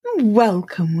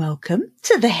Welcome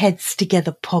to the Heads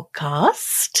Together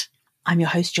podcast. I'm your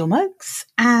host, Jill Mokes,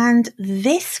 and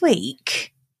this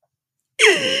week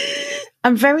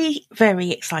I'm very, very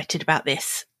excited about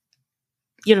this.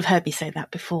 You'll have heard me say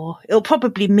that before. It'll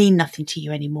probably mean nothing to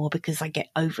you anymore because I get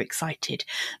overexcited.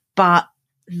 But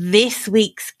this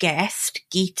week's guest,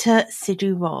 Geeta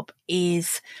Sidhu-Robb,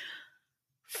 is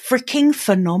freaking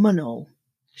phenomenal.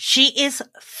 She is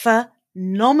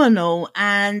phenomenal,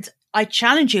 and I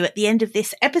challenge you at the end of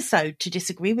this episode to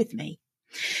disagree with me.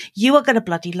 You are going to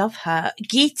bloody love her.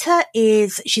 Geeta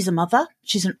she's a mother.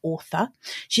 She's an author.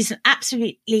 She's an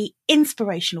absolutely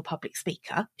inspirational public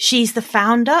speaker. She's the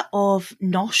founder of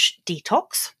Nosh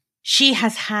Detox. She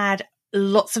has had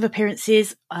lots of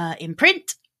appearances in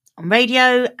print, on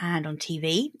radio, and on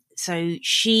TV. So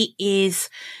she is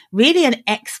really an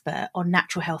expert on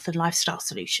natural health and lifestyle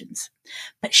solutions.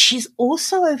 But she's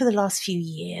also, over the last few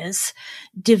years,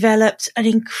 developed an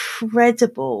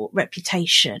incredible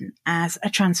reputation as a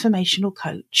transformational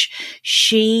coach.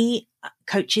 She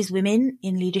coaches women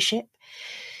in leadership.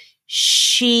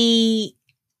 She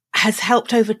has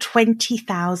helped over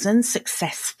 20,000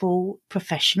 successful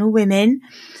professional women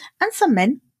and some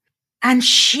men. And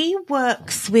she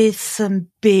works with some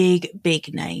big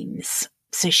names.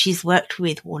 So she's worked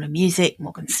with Warner Music,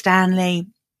 Morgan Stanley,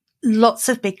 lots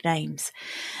of big names.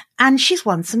 And she's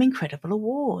won some incredible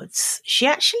awards. She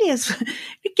actually has,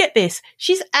 get this,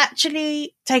 she's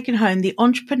actually taken home the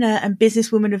Entrepreneur and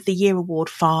Businesswoman of the Year award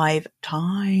 5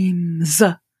 times.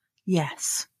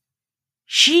 Yes.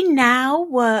 She now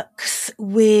works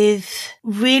with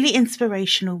really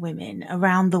inspirational women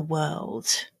around the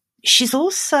world. She's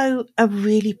also a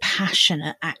really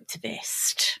passionate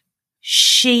activist.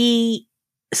 She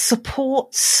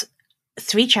supports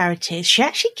 3 charities. She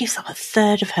actually gives up a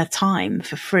third of her time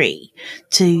for free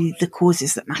to the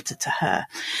causes that matter to her.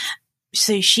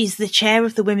 So she's the chair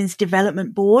of the Women's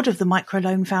Development Board of the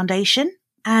Microloan Foundation.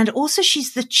 And also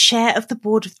she's the chair of the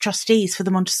board of trustees for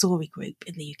the Montessori Group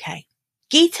in the UK.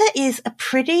 Geeta is a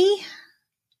pretty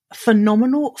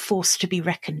phenomenal force to be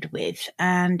reckoned with,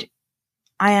 and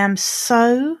I am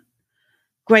so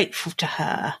grateful to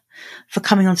her for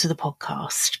coming onto the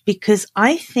podcast, because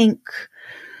I think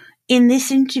in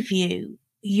this interview,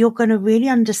 you're going to really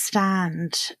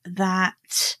understand that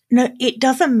it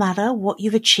doesn't matter what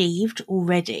you've achieved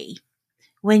already.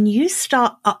 When you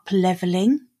start up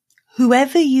leveling,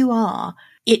 whoever you are,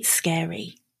 it's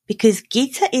scary, because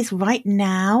Geeta is right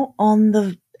now on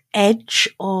the edge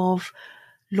of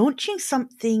launching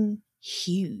something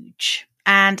huge.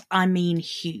 And I mean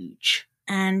huge.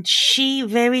 And she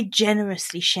very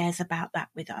generously shares about that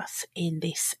with us in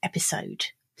this episode.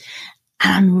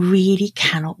 And I really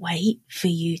cannot wait for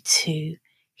you to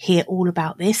hear all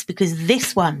about this, because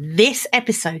this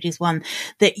episode is one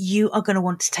that you are going to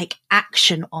want to take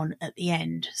action on at the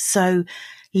end. So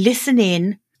listen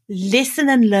in, listen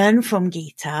and learn from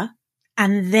Geeta,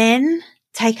 and then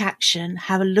take action,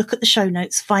 have a look at the show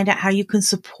notes, find out how you can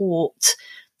support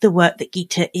the work that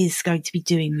Geeta is going to be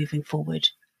doing moving forward.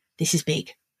 This is big.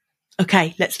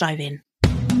 Okay, let's dive in.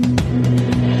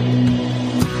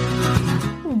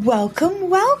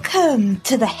 Welcome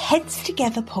to the Heads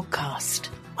Together podcast.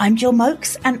 I'm Jill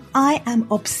Mokes, and I am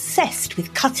obsessed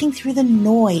with cutting through the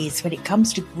noise when it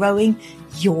comes to growing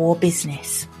your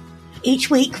business.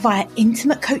 Each week, via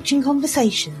intimate coaching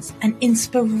conversations and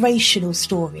inspirational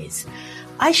stories,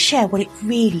 I share what it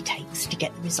really takes to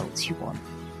get the results you want,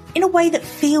 in a way that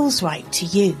feels right to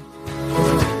you.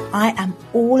 I am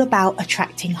all about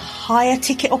attracting higher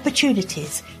ticket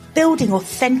opportunities, building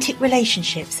authentic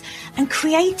relationships, and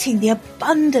creating the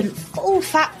abundant,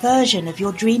 full-fat version of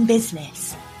your dream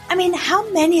business. I mean, how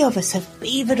many of us have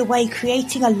beavered away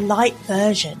creating a light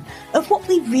version of what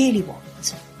we really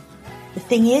want? The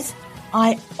thing is,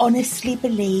 I honestly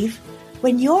believe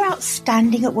when you're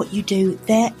outstanding at what you do,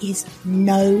 there is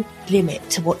no limit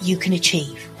to what you can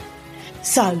achieve.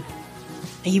 So,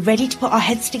 are you ready to put our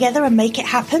heads together and make it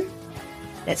happen?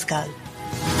 Let's go.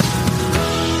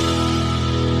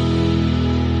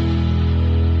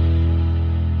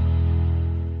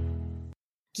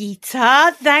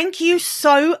 Geeta, thank you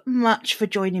so much for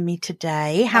joining me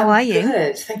today. How are you?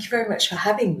 Good. Thank you very much for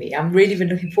having me. I'm really been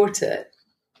looking forward to it.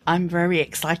 I'm very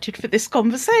excited for this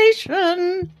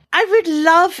conversation. I would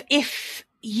love, if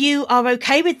you are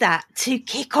okay with that, to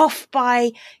kick off by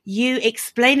you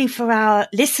explaining for our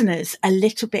listeners a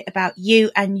little bit about you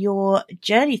and your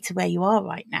journey to where you are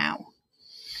right now.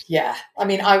 Yeah, I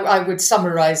mean, I would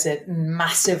summarize it: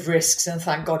 massive risks, and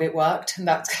thank God it worked. And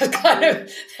that's kind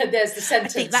of, there's the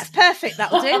sentence. I think that's perfect.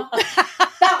 That'll do.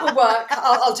 That will work.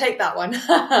 I'll take that one.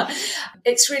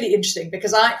 It's really interesting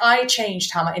because I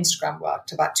changed how my Instagram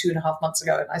worked about 2.5 months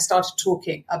ago. And I started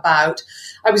talking about,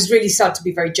 I was really starting to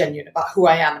be very genuine about who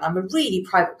I am. And I'm a really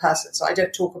private person. So I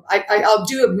don't talk, I'll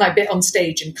do my bit on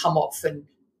stage and come off, and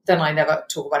then I never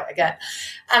talk about it again.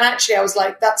 And actually I was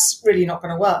like, that's really not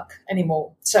going to work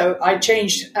anymore. So I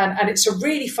changed, and it's a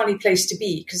really funny place to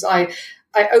be because I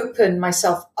open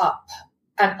myself up,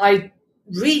 and I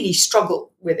really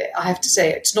struggle with it. I have to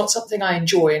say, it's not something I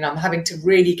enjoy, and I'm having to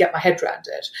really get my head around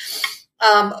it.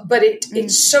 But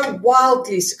it's so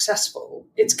wildly successful.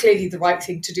 It's clearly the right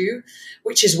thing to do,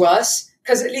 which is worse.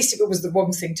 Because at least if it was the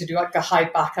wrong thing to do, I'd go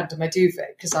hide back under my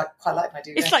duvet, because I quite like my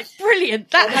duvet. It's like,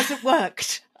 brilliant. That hasn't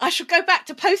worked. I should go back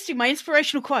to posting my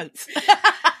inspirational quotes.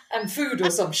 And food or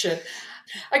some shit.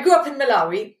 I grew up in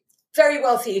Malawi, very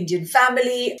wealthy Indian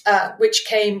family, which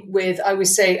came with, I would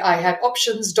say, I had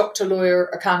options: doctor, lawyer,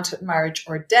 accountant, marriage,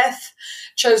 or death.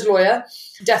 Chose lawyer.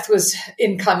 Death was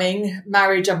incoming.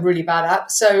 Marriage, I'm really bad at.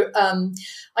 So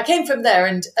I came from there,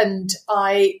 and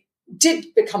I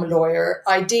did become a lawyer.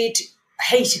 I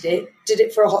hated it, did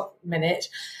it for a hot minute.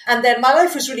 And then my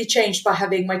life was really changed by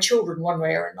having my children one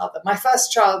way or another. My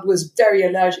first child was very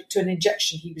allergic to an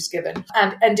injection he was given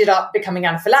and ended up becoming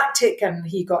anaphylactic, and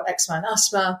he got eczema and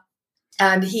asthma,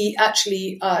 and he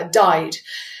actually died.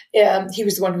 He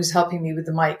was the one who was helping me with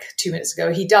the mic 2 minutes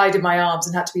ago. He died in my arms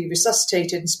and had to be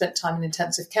resuscitated and spent time in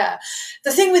intensive care.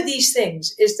 The thing with these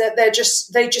things is that they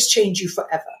just change you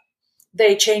forever.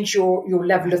 They change your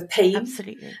level of pain.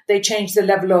 Absolutely. They change the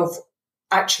level of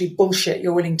actually bullshit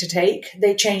you're willing to take.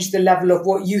 They change the level of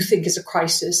what you think is a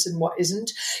crisis and what isn't.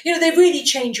 You know, they really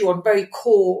change you on very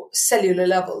core cellular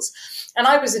levels. And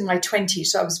I was in my 20s,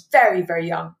 so I was very, very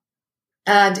young.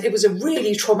 And it was a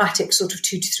really traumatic sort of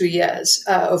 2 to 3 years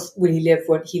of will he live,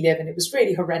 won't he live? And it was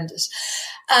really horrendous.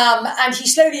 And he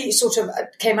slowly sort of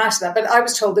came out of that. But I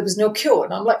was told there was no cure.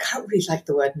 And I'm like, I don't really like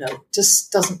the word no. It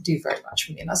just doesn't do very much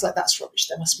for me. And I was like, that's rubbish.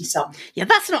 There must be some. Yeah,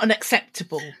 that's not an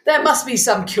acceptable. There must be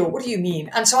some cure. What do you mean?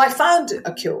 And so I found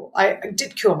a cure. I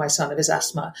did cure my son of his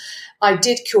asthma. I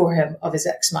did cure him of his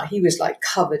eczema. He was like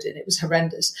covered in it. It was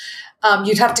horrendous.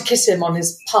 You'd have to kiss him on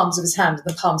his palms of his hand and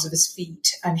the palms of his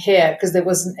feet and hair, because there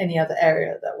wasn't any other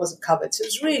area that wasn't covered. So it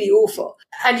was really awful.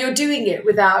 And you're doing it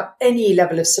without any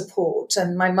level of support.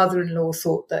 And my mother-in-law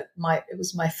thought that it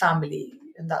was my family,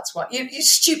 and that's why you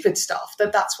stupid stuff,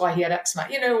 that's why he had eczema,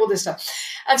 all this stuff.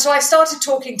 And so I started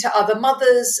talking to other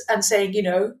mothers and saying,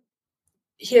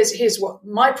 here's what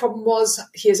my problem was.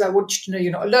 I want you to know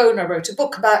you're not alone. I wrote a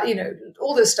book about,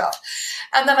 all this stuff.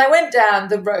 And then I went down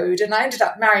the road and I ended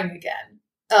up marrying again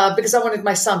because I wanted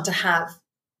my son to have,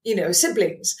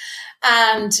 siblings.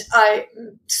 And I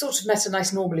sort of met a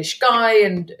nice normalish guy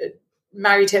and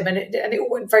married him, and it all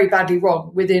went very badly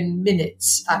wrong within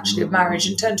minutes, actually, of marriage,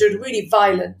 and turned into a really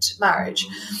violent marriage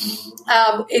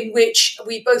in which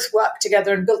we both worked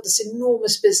together and built this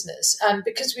enormous business. And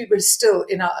because we were still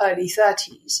in our early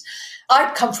 30s,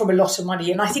 I'd come from a lot of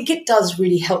money, and I think it does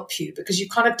really help you because you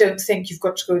kind of don't think you've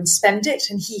got to go and spend it,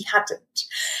 and he hadn't.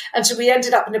 And so we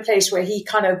ended up in a place where he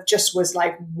kind of just was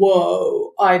like,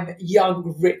 whoa, I'm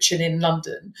young, rich, and in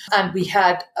London. And we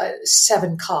had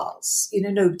 7 cars.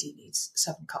 Nobody needs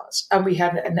 7 cars. And we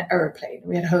had an aeroplane.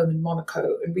 We had a home in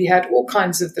Monaco, and we had all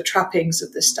kinds of the trappings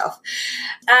of this stuff.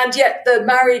 And yet the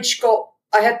marriage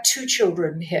I had 2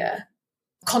 children here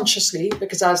consciously,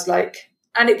 because I was like,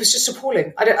 and it was just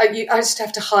appalling. I used to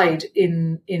have to hide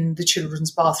in the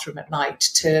children's bathroom at night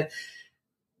to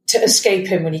escape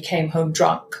him when he came home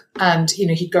drunk. And,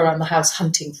 he'd go around the house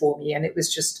hunting for me, and it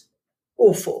was just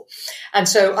awful. And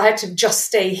so I had to just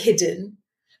stay hidden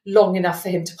long enough for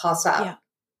him to pass out. Yeah.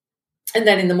 And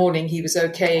then in the morning, he was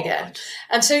okay again. God.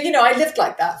 And so, I lived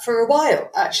like that for a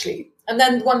while, actually. And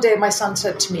then one day my son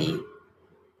said to me,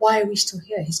 why are we still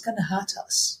here? He's going to hurt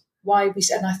us. Why are we?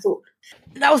 And I thought,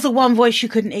 that was the one voice you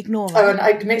couldn't ignore. Right? Oh,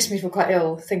 and it makes me feel quite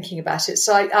ill thinking about it.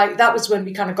 So I that was when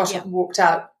we kind of got up and walked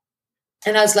out.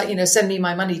 And I was like, send me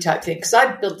my money type thing, because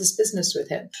I'd built this business with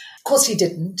him. Of course he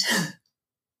didn't.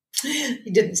 He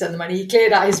didn't send the money. He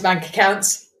cleared out his bank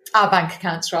accounts, our bank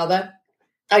accounts rather.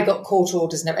 I got court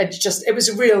orders and everything. It was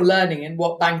a real learning in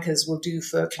what bankers will do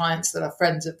for clients that are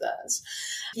friends of theirs.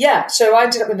 Yeah, so I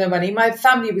ended up with no money. My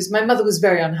mother was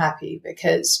very unhappy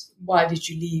because why did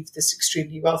you leave this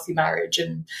extremely wealthy marriage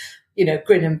and,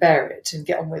 grin and bear it and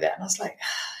get on with it? And I was like,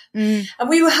 and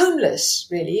we were homeless,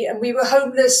 really. And we were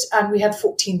homeless, and we had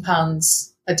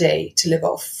 £14 a day to live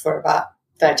off for about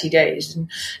 30 days.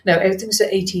 And no, everything was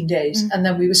at 18 days. And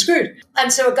then we were screwed.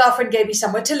 And so a girlfriend gave me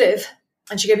somewhere to live.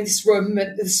 And she gave me this room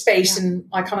and this space. Yeah. And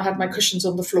I kind of had my cushions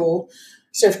on the floor,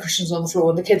 sofa cushions on the floor.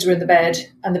 And the kids were in the bed.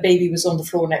 And the baby was on the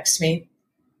floor next to me.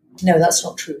 No, that's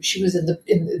not true. She was in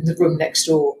the room next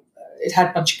door. It had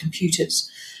a bunch of computers.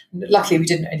 Luckily, we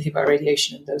didn't know anything about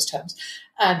radiation in those terms.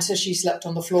 And so she slept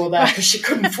on the floor there because she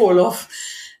couldn't fall off.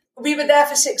 We were there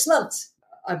for 6 months.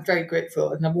 I'm very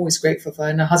grateful, and I'm always grateful for her.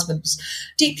 And her husband was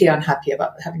deeply unhappy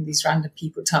about having these random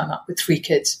people turn up with 3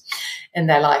 kids in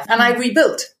their life. And I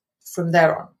rebuilt from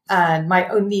there on. And my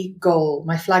only goal,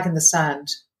 my flag in the sand,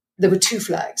 there were 2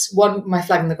 flags. One, my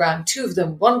flag in the ground. 2 of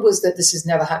them. One was that this is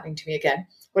never happening to me again.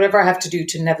 Whatever I have to do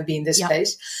to never be in this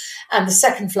place. And the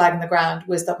second flag in the ground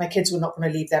was that my kids were not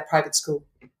going to leave their private school.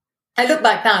 I look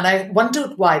back now and I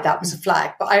wondered why that was a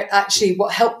flag. But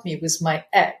what helped me was my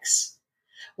ex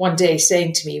one day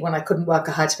saying to me when I couldn't work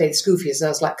out how to pay the school fees, I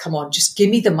was like, come on, just give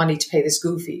me the money to pay the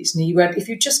school fees. And he went, if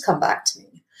you just come back to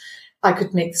me, I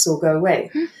could make this all go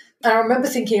away. And I remember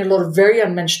thinking a lot of very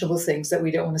unmentionable things that we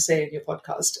don't want to say in your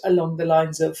podcast along the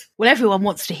lines of... Well, everyone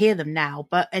wants to hear them now,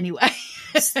 but anyway.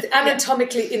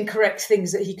 Anatomically incorrect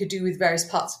things that he could do with various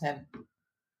parts of him.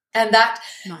 And that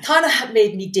kind of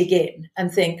made me dig in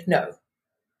and think, no,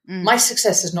 my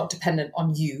success is not dependent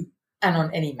on you and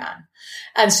on any man.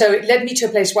 And so it led me to a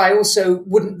place where I also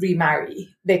wouldn't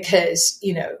remarry because,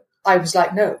 I was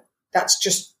like, no, that's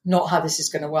just not how this is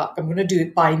going to work. I'm going to do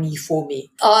it by me, for me.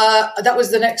 That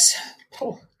was the next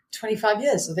 25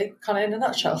 years, I think, kind of in a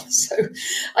nutshell. So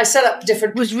I set up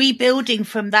different... Was rebuilding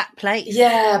from that place.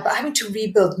 Yeah, but having to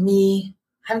rebuild me,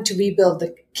 having to rebuild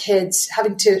the kids,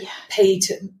 having to pay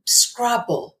to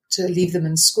scrabble to leave them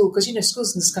in school. Because,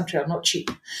 schools in this country are not cheap.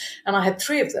 And I had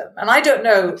 3 of them. And I don't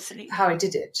know how I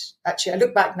did it. Actually, I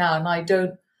look back now and I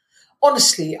don't...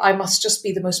 Honestly, I must just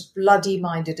be the most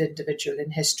bloody-minded individual in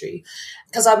history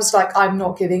because I was like, I'm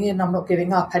not giving in, I'm not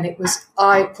giving up. And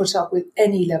I put up with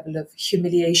any level of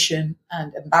humiliation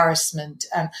and embarrassment.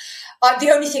 And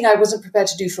the only thing I wasn't prepared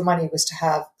to do for money was to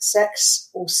have sex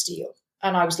or steal.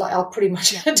 And I was like, I'll pretty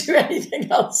much do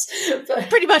anything else.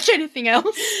 Pretty much anything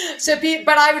else.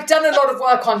 But I've done a lot of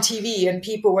work on TV and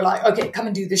people were like, okay, come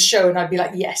and do this show. And I'd be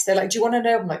like, yes. They're like, do you want to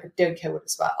know? I'm like, I don't care what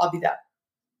it's about. I'll be there.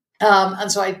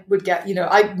 And so I would get,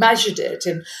 I measured it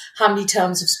in how many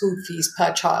terms of school fees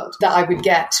per child that I would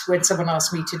get when someone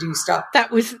asked me to do stuff.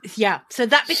 That was, So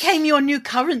that became your new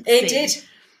currency. It did.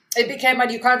 It became my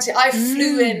new currency. I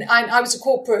flew in, I was a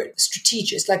corporate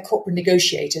strategist, like corporate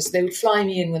negotiator. So they would fly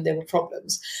me in when there were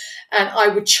problems and I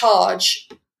would charge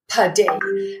per day.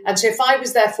 And so if I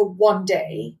was there for one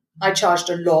day, I charged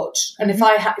a lot. And if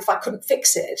I couldn't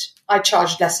fix it, I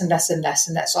charged less and less and less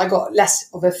and less. So I got less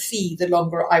of a fee the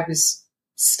longer I was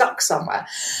stuck somewhere.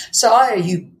 So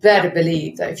you better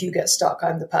believe that if you get stuck,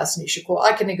 I'm the person you should call.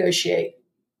 I can negotiate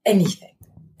anything,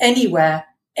 anywhere,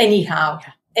 anyhow,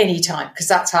 anytime, because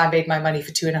that's how I made my money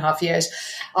for 2.5 years.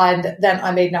 And then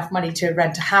I made enough money to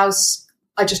rent a house.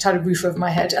 I just had a roof over my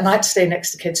head and I had to stay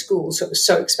next to kids' schools. So it was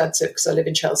so expensive because I live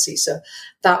in Chelsea. So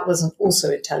that wasn't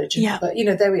also intelligent, but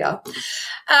there we are.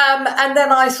 And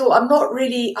then I thought,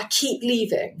 I keep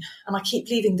leaving and I keep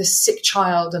leaving this sick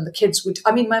child and the kids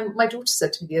my daughter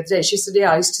said to me the other day, she said,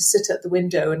 I used to sit at the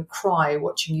window and cry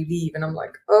watching you leave. And I'm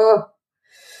like, oh,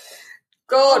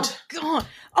 God.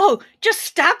 Oh, just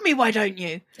stab me, why don't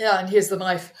you? Yeah, and here's the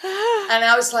knife. And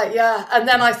I was like, yeah. And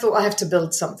then I thought I have to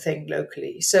build something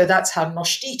locally. So that's how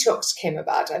Nosh Detox came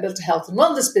about. I built a health and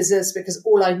wellness business because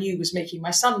all I knew was making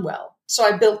my son well. So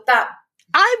I built that.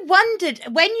 I wondered,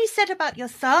 when you said about your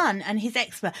son and his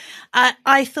eczema,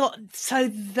 I thought, so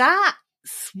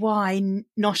that's why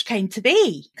Nosh came to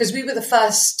be. Because we were the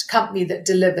first company that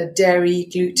delivered dairy,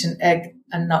 gluten, egg,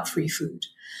 and nut-free food.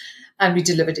 And we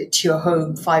delivered it to your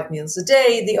home 5 meals a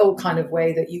day, the old kind of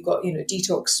way that you got,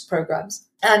 detox programs.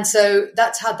 And so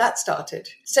that's how that started.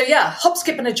 So hop,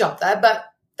 skip and a jump there, but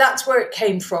that's where it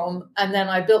came from. And then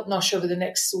I built Nosh over the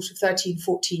next sort of 13,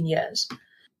 14 years.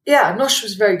 Yeah, Nosh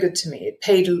was very good to me. It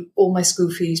paid all my school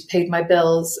fees, paid my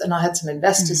bills, and I had some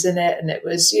investors in it. And it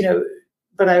was,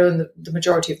 but I own the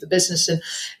majority of the business. And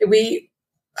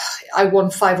I won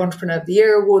 5 Entrepreneur of the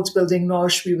Year awards building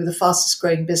Nosh. We were the fastest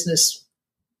growing business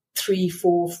 3,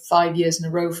 4, 5 years in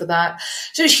a row for that.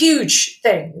 So it's a huge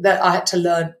thing that I had to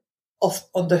learn off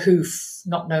on the hoof,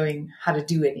 not knowing how to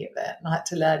do any of it. And I had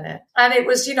to learn it. And it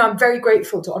was, I'm very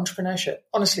grateful to entrepreneurship.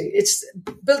 Honestly, it's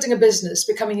building a business,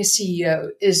 becoming a CEO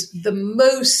is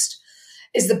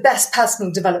the best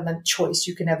personal development choice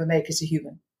you can ever make as a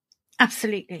human.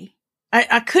 Absolutely.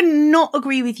 I could not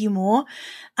agree with you more.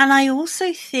 And I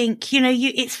also think,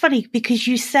 it's funny because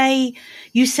you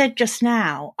said just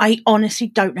now, I honestly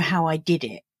don't know how I did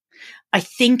it. I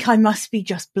think I must be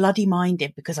just bloody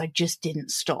minded because I just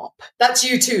didn't stop. That's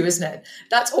you too, isn't it?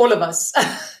 That's all of us.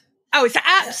 Oh, it's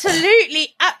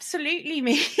absolutely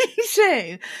me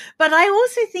too. But I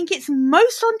also think it's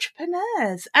most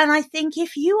entrepreneurs. And I think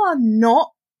if you are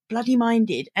not bloody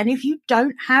minded and if you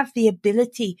don't have the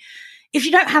ability, if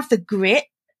you don't have the grit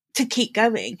to keep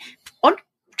going,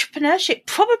 entrepreneurship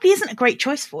probably isn't a great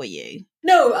choice for you.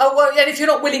 No, well, and if you're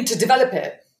not willing to develop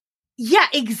it. Yeah,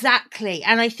 exactly.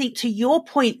 And I think to your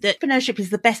point that entrepreneurship is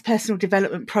the best personal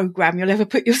development program you'll ever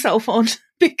put yourself on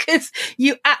because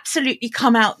you absolutely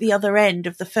come out the other end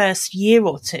of the first year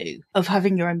or two of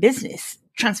having your own business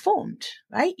transformed,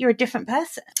 right? You're a different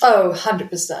person. Oh,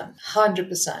 100%,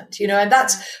 100%. And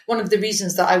that's one of the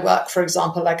reasons that I work, for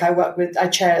example, I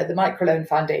chair the Microloan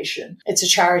Foundation. It's a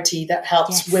charity that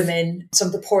helps women, some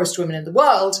of the poorest women in the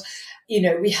world.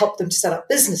 We help them to set up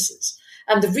businesses.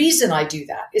 And the reason I do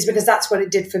that is because that's what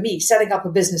it did for me. Setting up a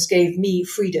business gave me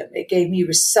freedom. It gave me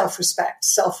self-respect,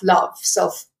 self-love,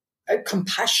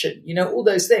 compassion, all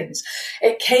those things.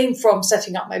 It came from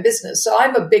setting up my business. So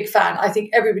I'm a big fan. I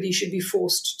think everybody should be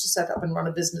forced to set up and run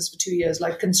a business for 2 years,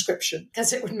 like conscription,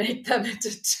 because it would make them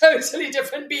into totally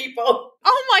different people.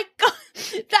 Oh my God,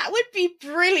 that would be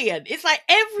brilliant. It's like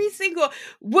every single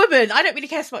woman, I don't really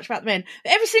care so much about men,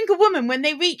 but every single woman, when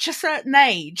they reach a certain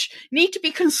age, need to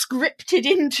be conscripted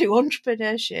into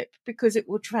entrepreneurship because it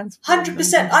will transform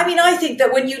 100%. them. I mean, I think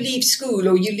that when you leave school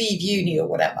or you leave uni or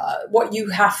whatever, what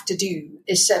you have to do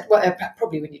is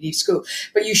probably when you leave school,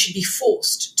 but you should be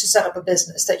forced to set up a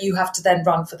business that you have to then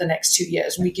run for the next 2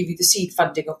 years. And we give you the seed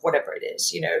funding of whatever it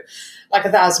is, like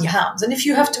 £1,000. And if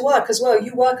you have to work as well,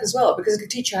 you work as well because it can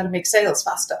teach you how to make sales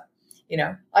faster.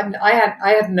 I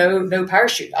had no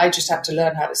parachute. I just had to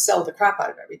learn how to sell the crap out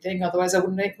of everything. Otherwise I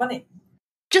wouldn't make money.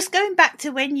 Just going back to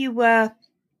when you were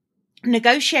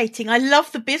negotiating, I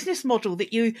love the business model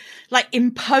that you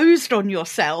imposed on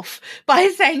yourself by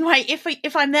saying, right,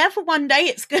 if I'm there for one day,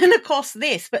 it's going to cost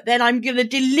this, but then I'm going to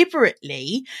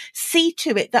deliberately see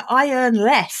to it that I earn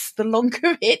less the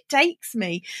longer it takes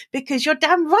me, because you're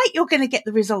damn right you're going to get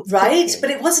the results. Right. But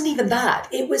it wasn't even that.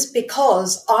 It was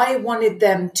because I wanted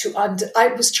them to, I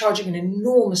was charging an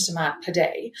enormous amount per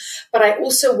day, but I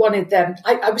also wanted them,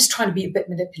 I was trying to be a bit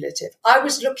manipulative. I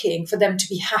was looking for them to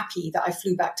be happy that I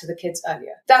flew back to the kids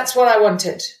earlier. That's what I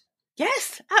wanted.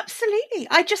 Yes, absolutely.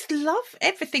 I just love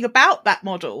everything about that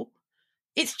model.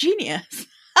 It's genius.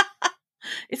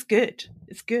 It's good.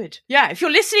 It's good. Yeah, if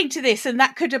you're listening to this and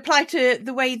that could apply to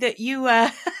the way that you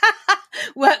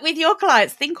work with your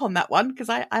clients, think on that one, because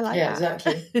I like that. Yeah,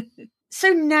 exactly. So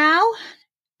now,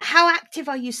 how active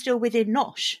are you still within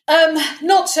Nosh?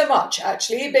 Not so much,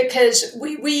 actually, because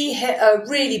we hit a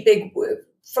really big...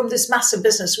 From this massive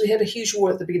business, we had a huge war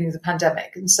at the beginning of the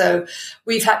pandemic. And so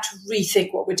we've had to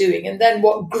rethink what we're doing. And then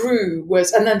what grew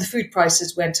was, and then the food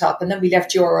prices went up, and then we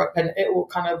left Europe and it all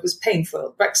kind of was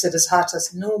painful. Brexit has hurt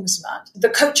us an enormous amount. The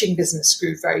coaching business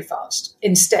grew very fast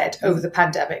instead over the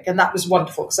pandemic. And that was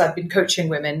wonderful because I'd been coaching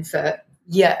women for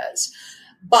years,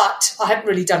 but I hadn't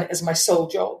really done it as my sole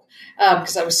job.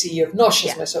 Because I was CEO of Nosh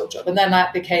as my sole job. And then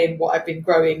that became what I've been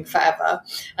growing forever.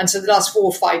 And so the last 4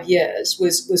 or 5 years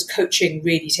was coaching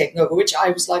really taking over, which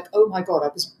I was like, oh my God, I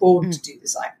was born to do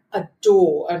this. I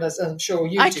adore, and as I'm sure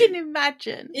you do. I can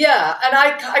imagine. Yeah. And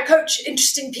I coach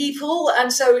interesting people.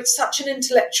 And so it's such an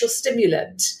intellectual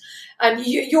stimulant. And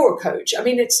you're a coach. I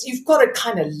mean, you've got to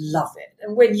kind of love it.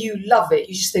 And when you love it,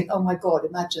 you just think, oh my God,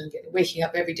 imagine waking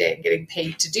up every day and getting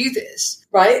paid to do this,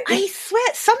 right? I swear,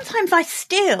 sometimes I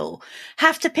still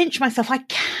have to pinch myself. I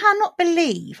cannot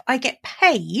believe I get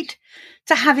paid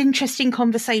to have interesting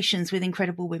conversations with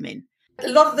incredible women. A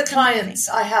lot of the clients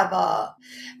I have a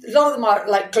lot of them are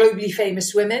like globally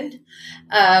famous women,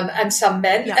 and some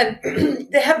men, and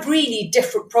they have really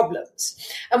different problems.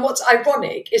 And what's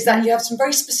ironic is that you have some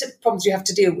very specific problems you have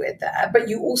to deal with there, but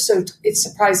you also, it's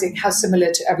surprising how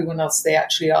similar to everyone else they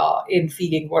actually are in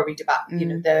feeling worried about,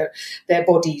 their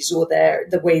bodies or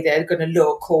the way they're going to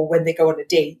look or when they go on a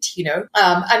date,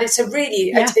 and it's a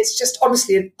really, it's just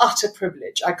honestly an utter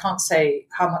privilege. I can't say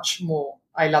how much more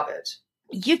I love it.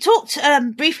 You talked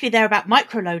briefly there about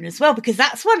microloan as well, because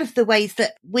that's one of the ways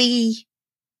that we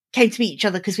came to meet each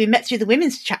other, because we met through the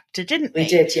women's chapter, didn't we? We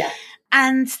did, yeah.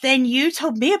 And then you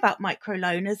told me about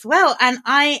microloan as well. And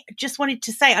I just wanted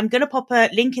to say, I'm going to pop a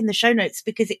link in the show notes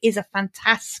because it is a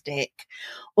fantastic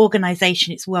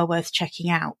organisation. It's well worth checking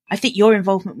out. I think your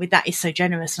involvement with that is so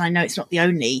generous. And I know it's not the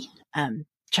only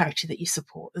charity that you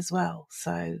support as well.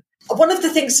 So one of the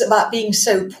things about being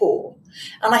so poor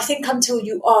And I think until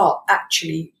you are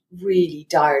actually really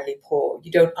direly poor,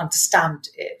 you don't understand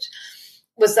it,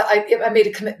 was that I made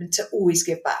a commitment to always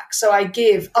give back. So I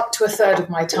give up to a third of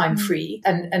my time free,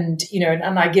 and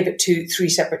I give it to 3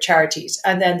 separate charities.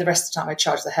 And then the rest of the time I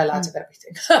charge the hell out of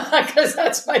everything, because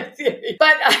that's my theory.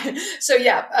 But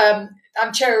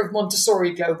I'm chair of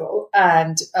Montessori Global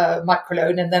and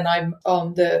Microloan, and then I'm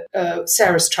on the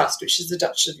Sarah's Trust, which is the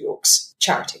Duchess of York's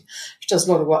charity, which does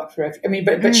a lot of work for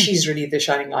but she's really the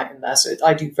shining light in there. So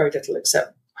I do very little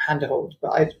except hand to hold,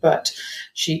 but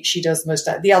she does the most.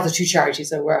 The other 2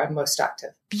 charities are where I'm most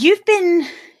active. You've been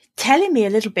telling me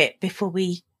a little bit before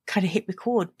we kind of hit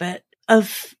record, but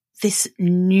of this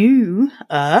new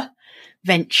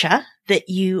venture that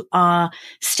you are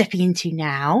stepping into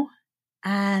now.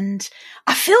 And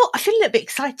I feel a little bit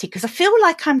excited because I feel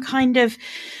like I'm kind of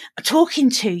talking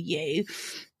to you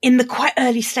in the quite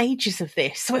early stages of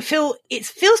this. So it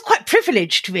feels quite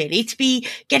privileged, really, to be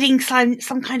getting some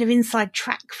kind of inside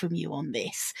track from you on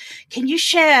this. Can you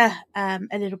share a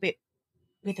little bit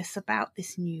with us about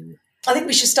this new? I think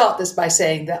we should start this by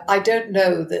saying that I don't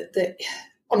know that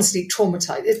honestly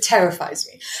traumatized. It terrifies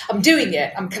me. I'm doing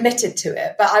it. I'm committed to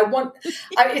it. But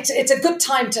it's a good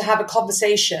time to have a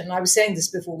conversation. I was saying this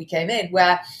before we came in,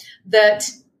 where that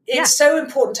it's so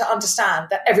important to understand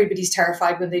that everybody's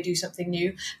terrified when they do something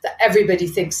new, that everybody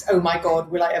thinks, oh my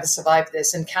God, will I ever survive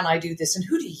this? And can I do this? And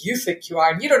who do you think you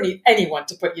are? And you don't need anyone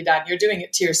to put you down. You're doing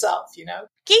it to yourself, you know?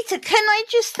 Geeta, can I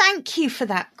just thank you for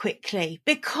that quickly?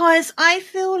 Because I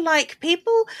feel like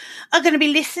people are going to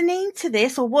be listening to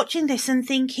this or watching this and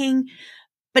thinking,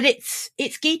 but it's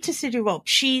Geeta Sidhu-Robb.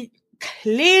 She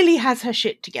clearly has her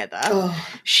shit together. Oh.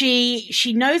 She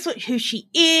knows who she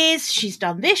is. She's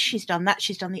done this, she's done that,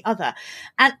 she's done the other.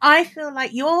 And I feel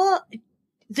like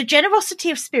the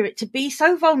generosity of spirit to be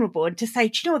so vulnerable and to say,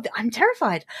 do you know what, I'm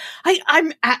terrified.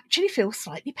 I'm actually feel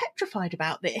slightly petrified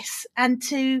about this. And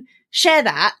to share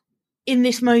that in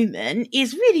this moment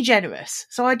is really generous.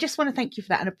 So I just want to thank you for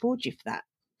that and applaud you for that.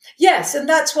 Yes, and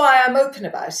that's why I'm open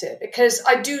about it, because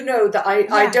I do know that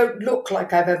I don't look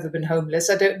like I've ever been homeless.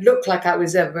 I don't look like I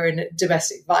was ever in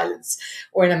domestic violence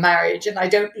or in a marriage, and I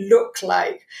don't look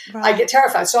like I get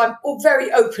terrified. So I'm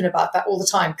very open about that all the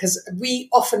time, because we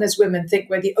often as women think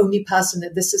we're the only person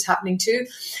that this is happening to.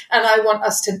 And I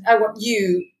want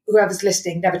you, whoever's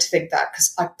listening, never to think that,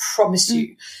 because I promise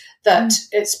you that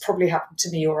it's probably happened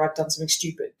to me, or I've done something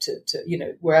stupid to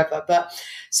wherever. But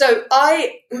so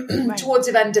towards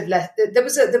the end of there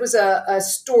was a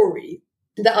story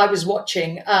that I was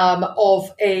watching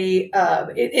of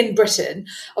in Britain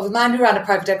of a man who ran a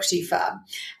private equity firm,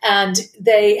 and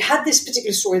they had this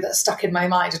particular story that stuck in my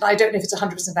mind. And I don't know if it's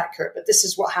 100% accurate, but this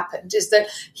is what happened: is that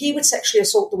he would sexually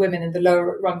assault the women in the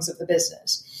lower rungs of the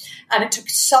business. And it took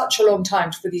such a long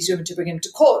time for these women to bring him to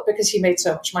court, because he made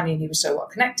so much money and he was so well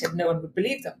connected, no one would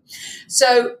believe them.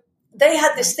 So they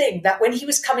had this thing that when he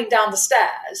was coming down the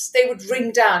stairs, they would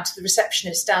ring down to the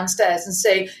receptionist downstairs and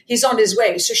say, he's on his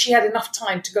way. So she had enough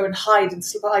time to go and hide in the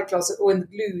supply closet or in the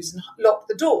blues and lock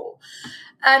the door.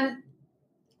 And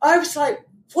I was like,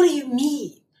 what do you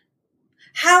mean?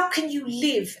 How can you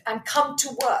live and come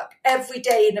to work every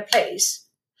day in a place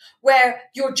where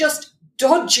you're just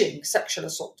dodging sexual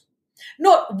assault?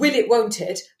 Not will it, won't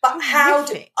it, but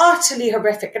utterly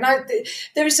horrific. And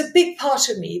there is a big part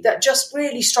of me that just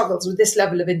really struggles with this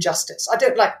level of injustice. I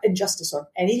don't like injustice on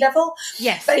any level.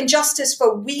 Yes. But injustice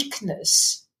for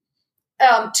weakness,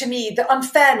 to me, the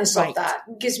unfairness of that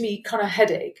gives me kind of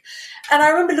headache. And I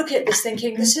remember looking at this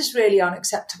thinking, this is really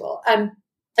unacceptable. And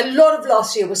a lot of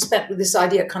last year was spent with this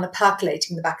idea kind of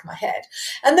percolating in the back of my head.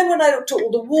 And then when I looked at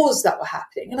all the wars that were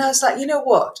happening, and I was like, you know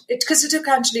what? Because it took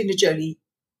Angelina Jolie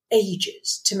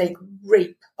ages to make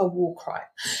rape a war crime,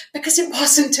 because it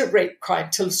wasn't a rape crime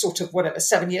till sort of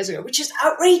 7 years ago, which is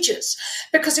outrageous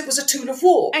because it was a tool of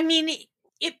war. I mean,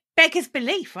 it beggars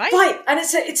belief, right? Right, and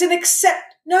it's an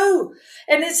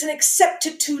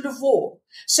accepted tool of war.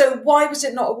 So why was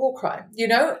it not a war crime?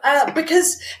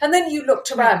 Because, and then you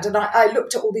looked around, and I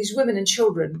looked at all these women and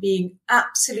children being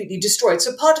absolutely destroyed.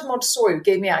 So part of Montessori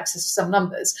gave me access to some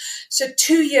numbers. So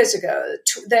 2 years ago,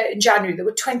 in January, there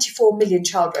were 24 million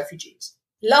child refugees.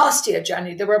 Last year,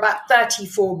 January, there were about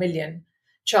 34 million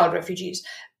child refugees.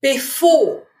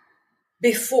 Before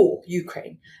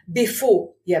Ukraine,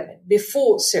 before Yemen,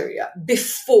 before Syria,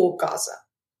 before Gaza.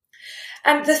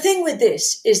 And the thing with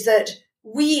this is that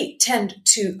we tend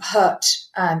to hurt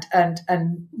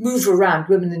and move around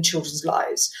women and children's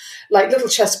lives like little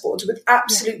chessboards with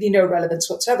absolutely no relevance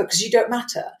whatsoever, because you don't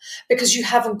matter, because you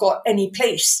haven't got any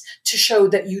place to show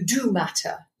that you do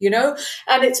matter,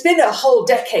 And it's been a whole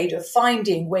decade of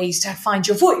finding ways to find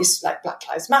your voice, like Black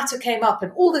Lives Matter came up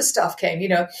and all this stuff came,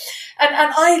 And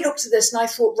I looked at this and I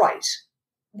thought, right,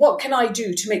 what can I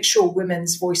do to make sure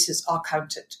women's voices are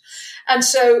counted? And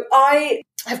so I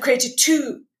have created a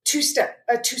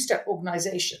two-step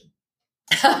organization.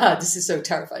 This is so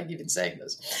terrifying even saying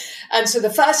this. And so the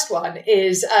first one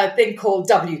is a thing called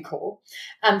WCORE.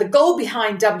 And the goal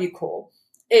behind WCORE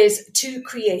is to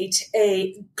create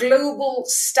a global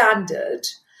standard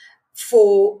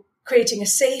for creating a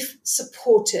safe,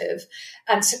 supportive,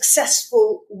 and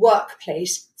successful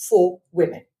workplace for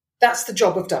women. That's the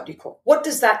job of WCORE. What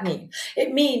does that mean?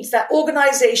 It means that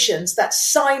organizations that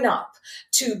sign up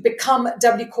to become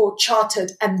WCORE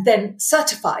chartered and then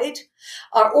certified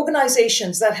are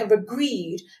organizations that have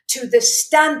agreed to this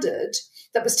standard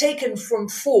that was taken from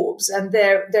Forbes and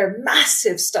their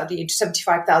massive study into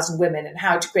 75,000 women and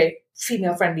how to create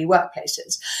female-friendly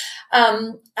workplaces.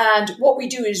 And what we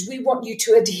do is we want you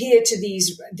to adhere to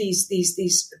these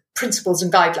principles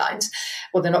and guidelines.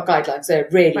 Well, they're not guidelines; they're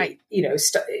really, right,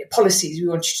 policies we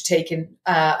want you to take in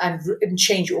and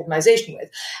change your organization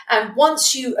with. And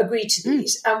once you agree to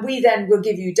these, and we then will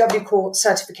give you WCORE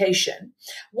certification,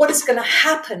 what is going to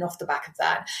happen off the back of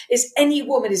that is any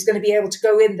woman is going to be able to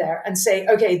go in there and say,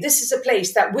 okay, this is a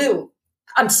place that will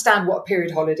understand what a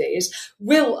period holiday is,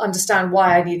 will understand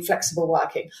why I need flexible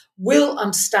working, will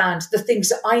understand the things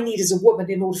that I need as a woman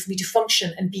in order for me to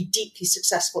function and be deeply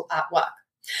successful at work.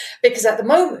 Because at the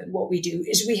moment, what we do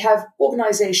is we have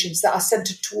organizations that are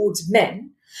centered towards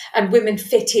men and women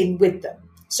fit in with them.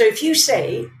 So if you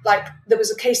say, like, there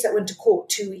was a case that went to court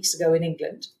 2 weeks ago in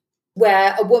England,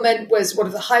 where a woman was one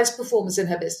of the highest performers in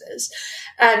her business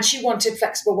and she wanted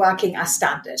flexible working as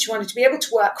standard. She wanted to be able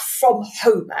to work from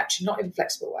home, actually, not even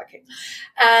flexible working.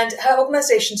 And her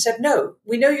organization said, no,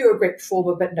 we know you're a great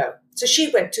performer, but no. So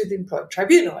she went to the employment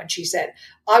tribunal and she said,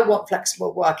 I want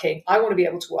flexible working. I want to be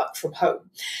able to work from home.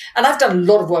 And I've done a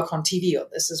lot of work on TV on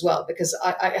this as well, because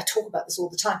I talk about this all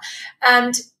the time.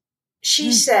 And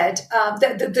she said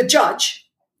that the judge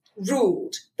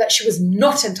ruled that she was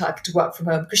not entitled to work from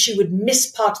home because she would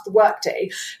miss part of the workday.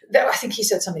 I think he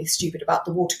said something stupid about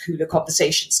the water cooler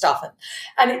conversation stuff.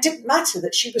 And it didn't matter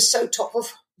that she was so top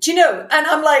of, and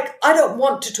I'm like, I don't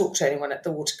want to talk to anyone at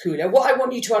the water cooler. What I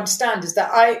want you to understand is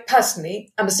that I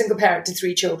personally am a single parent to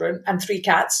 3 children and 3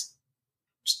 cats,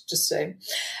 just saying,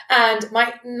 and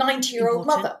my 90-year-old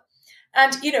mother.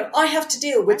 And, I have to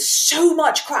deal with so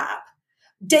much crap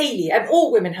daily, and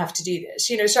all women have to do this,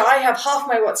 so I have half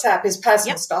my WhatsApp is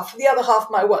personal stuff, the other half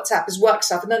of my WhatsApp is work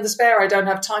stuff, and then the spare I don't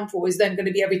have time for is then going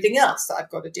to be everything else that I've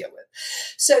got to deal with.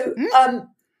 So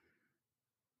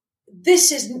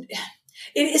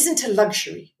it isn't a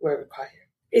luxury we're requiring.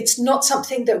 It's not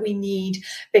something that we need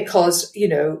because,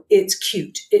 it's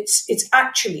cute. It's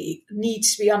actually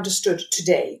needs to be understood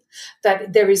today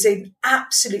that there is an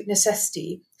absolute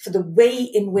necessity for the way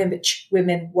in which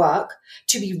women work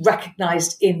to be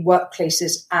recognized in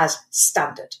workplaces as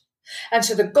standard. And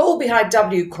so the goal behind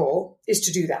WCORE is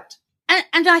to do that.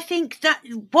 And I think that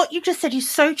what you just said is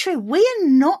so true. We are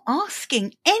not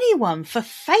asking anyone for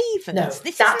favors.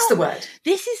 No, that's the word.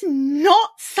 This is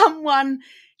not someone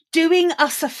doing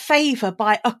us a favor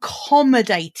by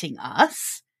accommodating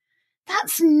us.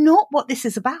 That's not what this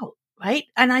is about, right?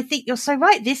 And I think you're so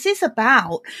right. This is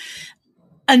about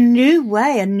a new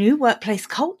way, a new workplace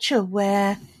culture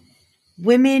where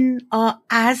women are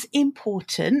as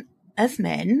important as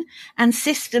men and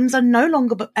systems are no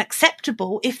longer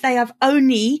acceptable if they are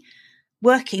only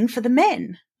working for the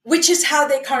men. Which is how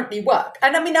they currently work.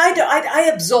 And I mean,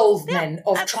 I absolve men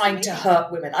of trying to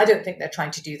hurt women. I don't think they're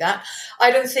trying to do that.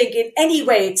 I don't think in any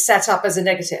way it's set up as a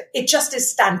negative. It just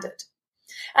is standard.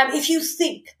 And if you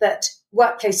think that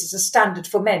workplaces are standard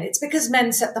for men, it's because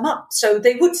men set them up. So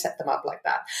they would set them up like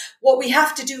that. What we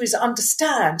have to do is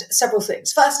understand several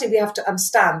things. Firstly, we have to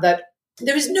understand that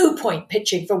there is no point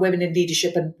pitching for women in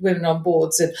leadership and women on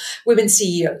boards and women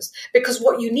CEOs, because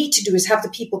what you need to do is have the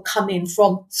people come in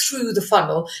from through the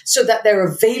funnel so that they're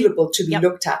available to be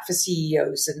looked at for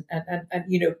CEOs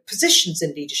and positions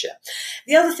in leadership.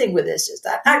 The other thing with this is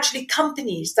that actually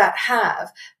companies that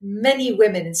have many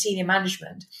women in senior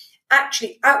management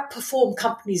actually outperform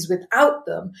companies without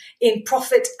them in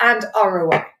profit and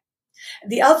ROI.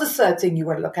 The other third thing you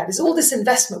want to look at is all this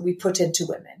investment we put into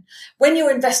women. When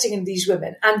you're investing in these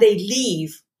women and they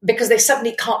leave because they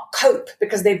suddenly can't cope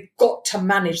because they've got to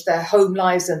manage their home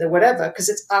lives and their whatever, because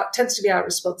it tends to be our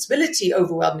responsibility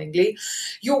overwhelmingly.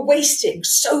 You're wasting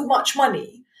so much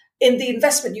money in the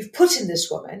investment you've put in this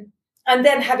woman and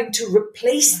then having to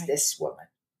replace this woman,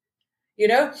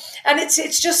 and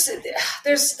it's just,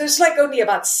 there's like only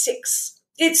about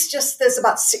there's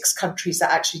about 6 countries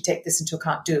that actually take this into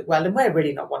account, do it well. And we're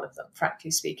really not one of them,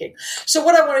 frankly speaking. So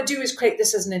what I want to do is create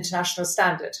this as an international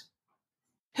standard.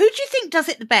 Who do you think does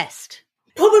it the best?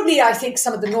 Probably, I think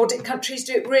some of the Nordic countries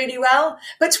do it really well.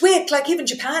 But it's weird, like even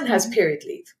Japan has period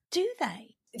leave. Do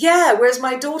they? Yeah, whereas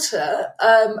my daughter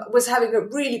was having a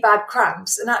really bad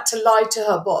cramps and had to lie to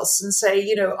her boss and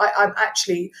say,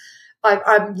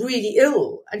 I'm really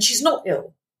ill. And she's not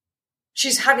ill.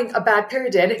 She's having a bad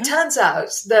period day. And it turns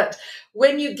out that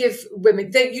when you give women,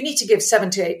 you need to give 7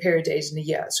 to 8 period days in a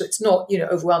year. So it's not,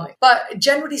 overwhelming. But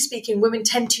generally speaking, women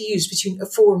tend to use between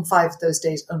 4 and 5 of those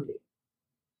days only,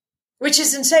 which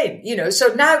is insane,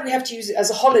 So now we have to use it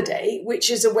as a holiday, which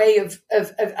is a way of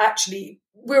actually,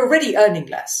 we're already earning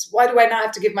less. Why do I now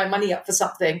have to give my money up for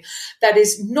something that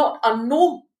is not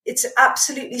unnormal? It's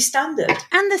absolutely standard.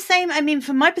 And the same,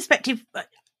 from my perspective,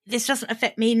 this doesn't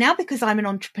affect me now because I'm an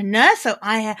entrepreneur. So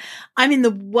I'm in the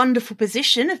wonderful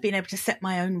position of being able to set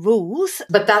my own rules.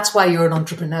 But that's why you're an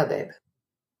entrepreneur, babe.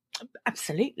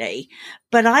 Absolutely.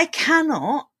 But I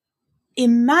cannot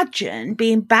imagine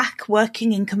being back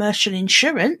working in commercial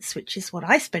insurance, which is what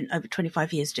I spent over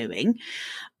 25 years doing.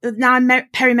 Now I'm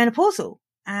perimenopausal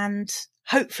and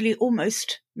hopefully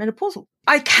almost menopausal.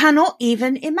 I cannot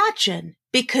even imagine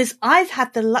because I've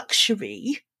had the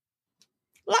luxury.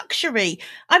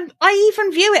 I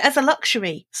even view it as a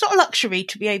luxury. It's not a luxury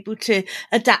to be able to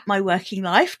adapt my working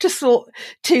life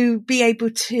to be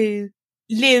able to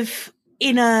live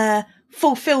in a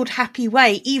fulfilled, happy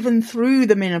way, even through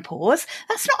the menopause.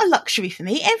 That's not a luxury for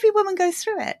me. Every woman goes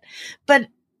through it, but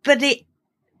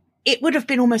it would have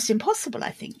been almost impossible,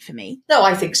 I think, for me. No,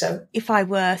 I think so. If I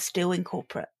were still in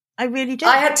corporate, I really do.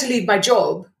 I had to leave my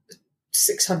job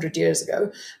 600 years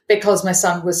ago because my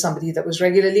son was somebody that was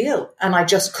regularly ill and I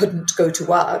just couldn't go to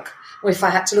work if I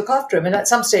had to look after him. And at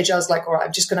some stage I was like, all right,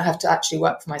 I'm just going to have to actually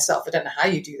work for myself. I don't know how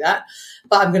you do that,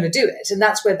 but I'm going to do it. And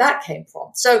that's where that came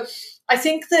from. So I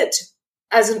think that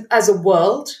as a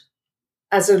world,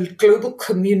 as a global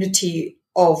community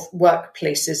of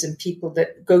workplaces and people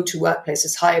that go to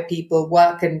workplaces, hire people,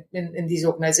 work in these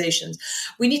organizations,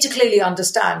 we need to clearly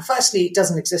understand, firstly, it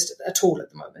doesn't exist at all at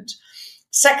the moment.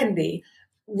 Secondly,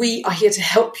 we are here to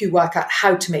help you work out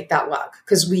how to make that work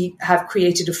because we have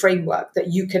created a framework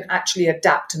that you can actually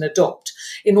adapt and adopt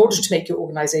in order to make your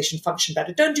organization function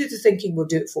better. Don't do the thinking, we'll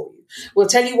do it for you. We'll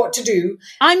tell you what to do.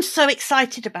 I'm so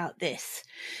excited about this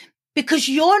because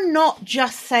you're not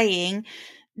just saying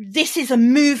this is a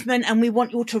movement and we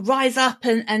want you all to rise up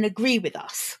and agree with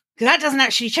us. Because that doesn't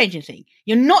actually change anything.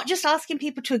 You're not just asking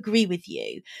people to agree with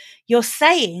you. You're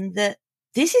saying that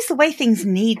this is the way things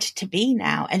need to be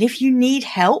now. And if you need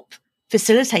help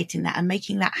facilitating that and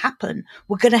making that happen,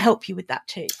 we're going to help you with that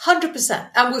too. 100%.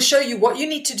 And we'll show you what you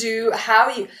need to do, how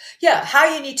you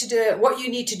need to do it, what you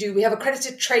need to do. We have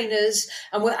accredited trainers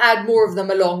and we'll add more of them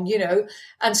along,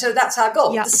 and so that's our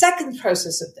goal. Yeah. The second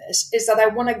process of this is that I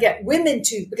want to get women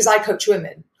to, because I coach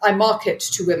women, I market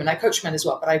to women. I coach men as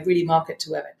well, but I really market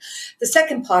to women. The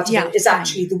second part of it is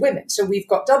actually the women. So we've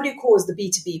got WCOR is the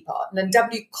B2B part, and then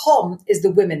WCOM is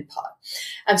the women part.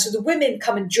 And so the women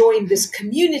come and join this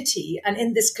community. And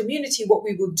in this community, what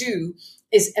we will do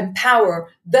is empower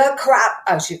the crap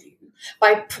out of you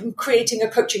by creating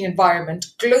a coaching environment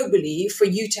globally for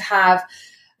you to have.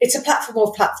 It's a platform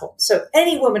of platforms. So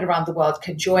any woman around the world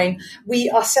can join. We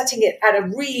are setting it at a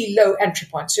really low entry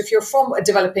point. So if you're from a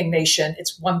developing nation,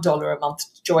 it's $1 a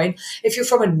month to join. If you're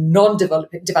from a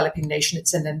non-developing nation,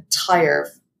 it's an entire,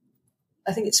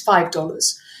 I think it's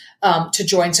 $5 to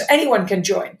join. So anyone can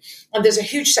join. And there's a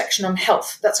huge section on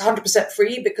health. That's 100%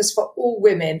 free because for all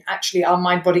women, actually, our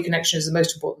mind-body connection is the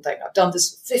most important thing. I've done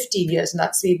this for 15 years, and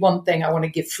that's the one thing I want to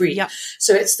give free. Yep.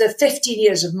 So it's the 15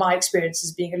 years of my experience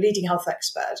as being a leading health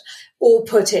expert, all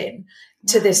put in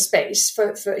to this space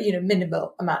for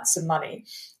minimal amounts of money.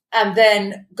 And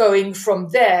then going from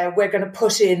there, we're going to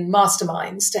put in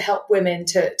masterminds to help women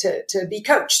to be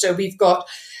coached. So we've got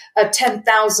a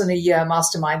 10,000 a year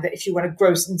mastermind that if you want to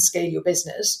grow and scale your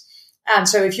business. And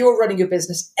so if you're running your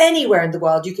business anywhere in the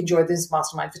world, you can join this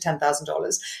mastermind for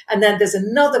 $10,000. And then there's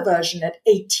another version at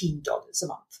 $18 a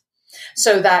month.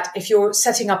 So that if you're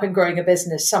setting up and growing a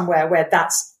business somewhere where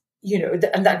that's,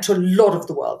 and that to a lot of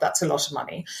the world, that's a lot of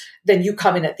money, then you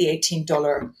come in at the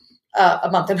 $18 a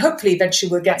month. And hopefully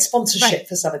eventually we'll get sponsorship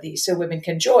for some of these so women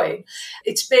can join.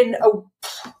 It's been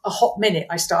a hot minute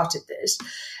I started this.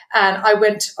 And I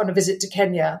went on a visit to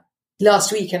Kenya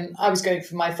last week, and I was going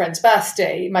for my friend's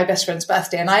birthday, my best friend's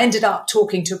birthday, and I ended up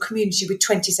talking to a community with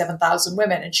 27,000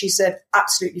 women, and she said,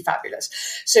 absolutely fabulous.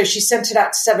 So she sent it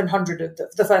out to 700 of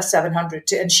the first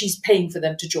 700, and she's paying for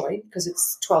them to join because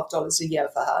it's $12 a year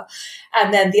for her.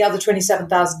 And then the other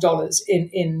 $27,000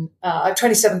 in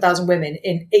 27,000 women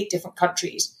in 8 different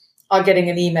countries are getting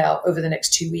an email over the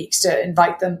next 2 weeks to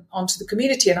invite them onto the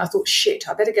community. And I thought, shit,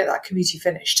 I better get that community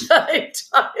finished.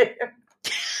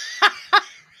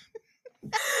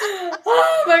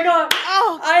 Oh my God.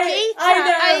 Oh, Geeta,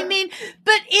 I mean,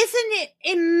 but isn't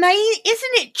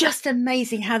it just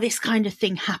amazing how this kind of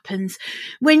thing happens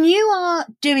when you are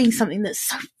doing something that's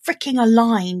so freaking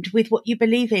aligned with what you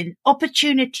believe in?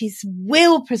 Opportunities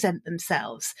will present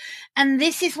themselves. And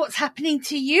this is what's happening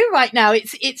to you right now.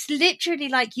 It's literally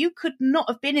like you could not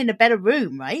have been in a better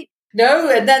room, right? No,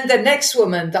 and then the next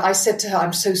woman that I said to her,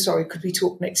 I'm so sorry, could we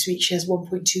talk next week? She has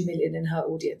 1.2 million in her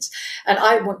audience. And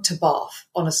I want to barf,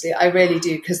 honestly. I really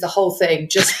do, because the whole thing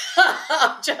just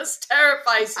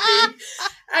terrifies me.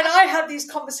 And I have these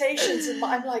conversations and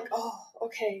I'm like, oh,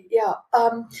 okay, yeah.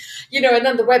 And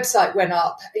then the website went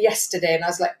up yesterday and I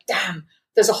was like, damn,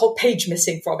 there's a whole page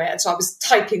missing from it. And so I was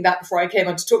typing that before I came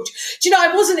on to talk to you. Do you know,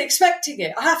 I wasn't expecting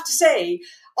it. I have to say,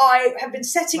 I have been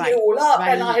setting it all up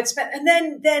and I had spent, and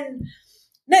then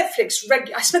Netflix,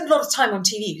 I spent a lot of time on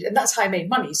TV and that's how I made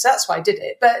money. So that's why I did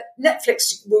it. But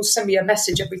Netflix will send me a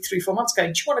message every 3-4 months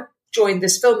going, do you want to join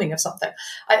this filming of something?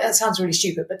 That sounds really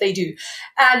stupid, but they do.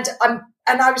 And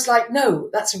I was like, no,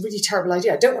 that's a really terrible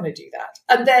idea. I don't want to do that.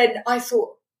 And then I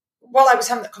thought, while I was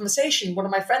having that conversation, one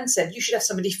of my friends said, you should have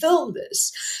somebody film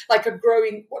this, like a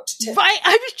growing, Right,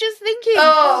 I was just thinking,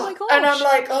 oh my gosh. And I'm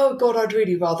like, oh God, I'd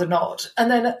really rather not. And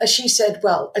then she said,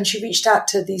 well, and she reached out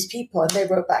to these people and they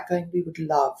wrote back going, we would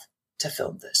love to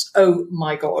film this. Oh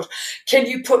my God. Can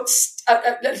you put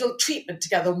a little treatment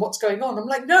together on what's going on? I'm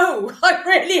like, no, I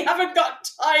really haven't got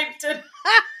time to.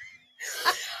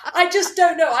 I just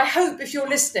don't know. I hope if you're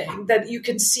listening that you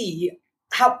can see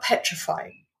how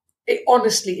petrifying it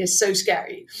honestly is. So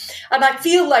scary. And I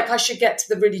feel like I should get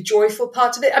to the really joyful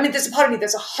part of it. I mean, there's a part of me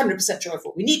that's 100%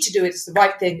 joyful. We need to do it. It's the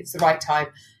right thing. It's the right time.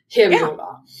 Here we all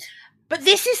are. But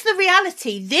this is the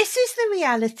reality. This is the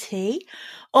reality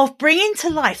of bringing to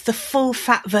life the full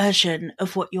fat version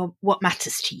of what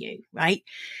matters to you, right?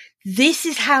 This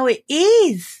is how it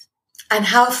is. And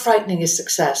how frightening is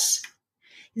success?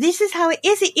 This is how it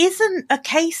is. It isn't a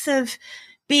case of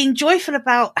being joyful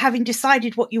about having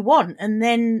decided what you want and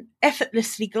then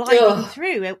effortlessly gliding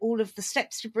through all of the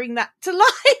steps to bring that to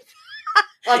life.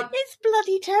 It's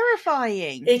bloody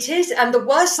terrifying. It is. And the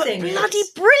worst thing is bloody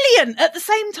brilliant at the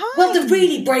same time. Well, the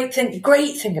really great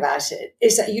thing about it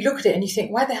is that you look at it and you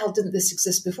think, why the hell didn't this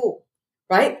exist before?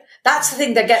 Right? That's the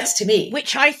thing that gets to me.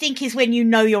 Which I think is when you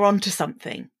know you're onto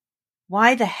something.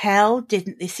 Why the hell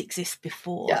didn't this exist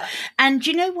before? Yeah. And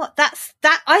you know what? That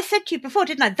I said to you before,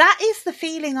 didn't I? That is the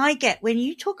feeling I get when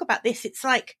you talk about this. It's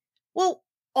like, well,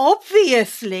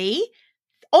 obviously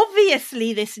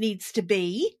this needs to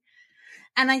be.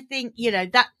 And I think,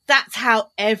 that's how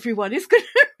everyone is going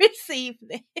to receive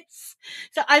this.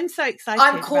 So I'm so excited.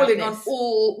 I'm calling on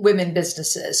all women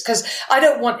businesses because I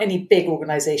don't want any big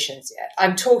organizations yet.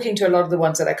 I'm talking to a lot of the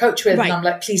ones that I coach with and I'm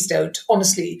like, please don't.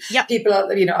 Honestly, people are,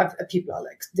 people are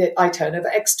like, I turn over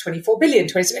X 24 billion,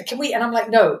 27. Can we? And I'm like,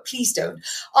 no, please don't.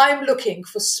 I'm looking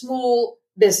for small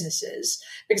businesses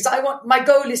because my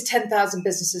goal is 10,000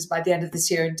 businesses by the end of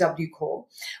this year in W Core,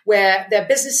 where they're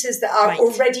businesses that are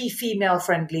already female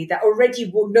friendly, that already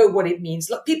know what it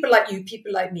means. People like you,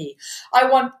 people like me. I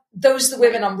want those are the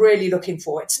women I'm really looking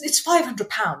for. It's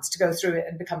 £500 to go through it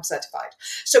and become certified.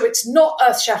 So it's not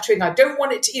earth shattering. I don't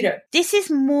want it to, This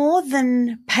is more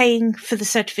than paying for the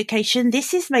certification.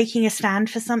 This is making a stand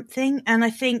for something. And I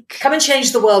think come and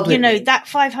change the world with me. That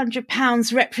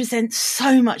 £500 represents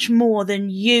so much more than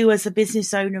you as a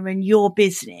business owner and your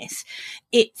business.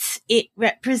 It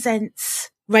represents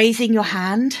raising your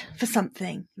hand for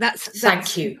something.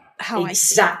 Thank you. How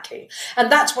exactly.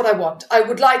 And that's what I want. I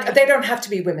would like, they don't have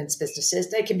to be women's businesses.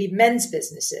 They can be men's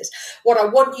businesses. What I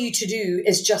want you to do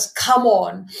is just come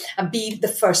on and be the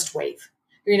first wave.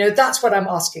 That's what I'm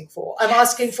asking for. I'm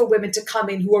asking for women to come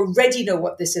in who already know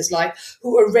what this is like,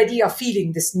 who already are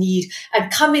feeling this need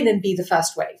and come in and be the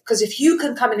first wave. Because if you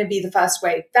can come in and be the first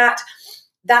wave, that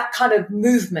that kind of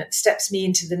movement steps me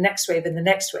into the next wave and the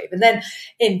next wave. And then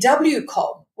in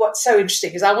WCOM, what's so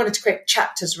interesting is I wanted to create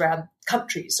chapters around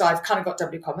countries. So I've kind of got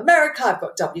WCOM America, I've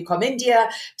got WCOM India,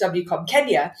 WCOM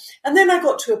Kenya. And then I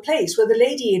got to a place where the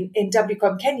lady in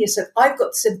WCOM Kenya said, I've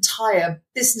got this entire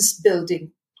business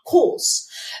building course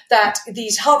that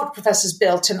these Harvard professors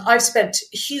built, and I've spent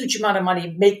a huge amount of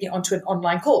money making it onto an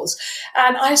online course.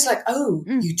 And I was like, oh,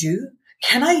 you do?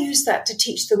 Can I use that to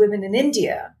teach the women in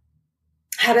India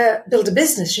how to build a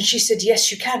business? And she said,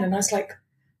 yes, you can. And I was like,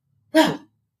 well,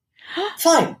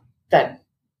 fine, then.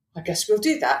 I guess we'll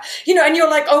do that. And you're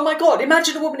like, oh my God,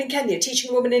 imagine a woman in Kenya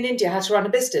teaching a woman in India how to run a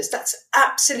business. That's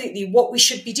absolutely what we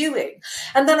should be doing.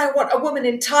 And then I want a woman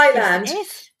in Thailand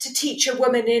to teach a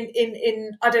woman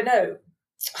in I don't know,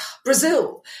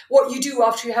 Brazil, what you do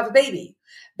after you have a baby.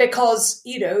 Because,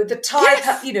 the Thai,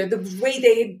 the way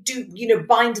they do,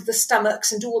 bind the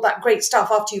stomachs and do all that great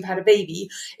stuff after you've had a baby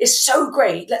is so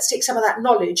great. Let's take some of that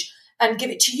knowledge and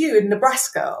give it to you in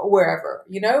Nebraska or wherever,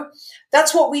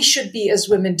 That's what we should be as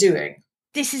women doing.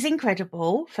 This is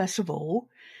incredible, first of all.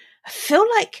 I feel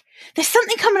like there's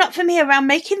something coming up for me around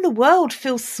making the world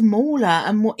feel smaller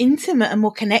and more intimate and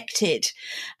more connected.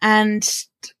 And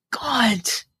God,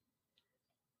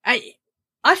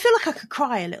 I feel like I could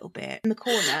cry a little bit in the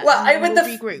corner. Well,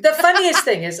 the funniest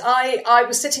thing is I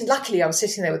was sitting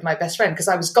there with my best friend because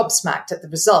I was gobsmacked at the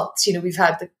results. We've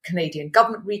had the Canadian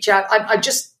government reach out. I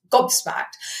just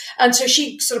gobsmacked. And so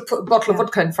she sort of put a bottle of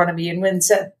vodka in front of me and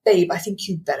said, babe, I think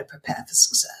you better prepare for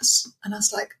success. And I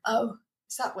was like, oh,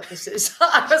 is that what this is?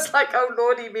 I was like, oh,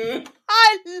 Lordy me.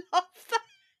 I love that.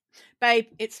 Babe,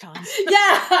 it's time.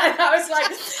 Yeah. And I was like,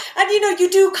 and you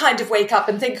do kind of wake up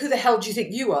and think, who the hell do you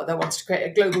think you are that wants to create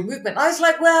a global movement? I was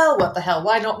like, well, what the hell?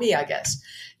 Why not me, I guess?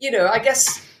 I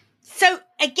guess. So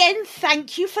again,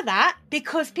 thank you for that,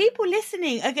 because people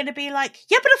listening are going to be like,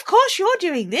 yeah, but of course you're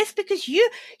doing this because you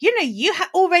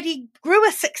already grew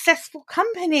a successful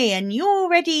company and you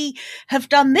already have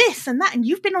done this and that and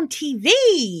you've been on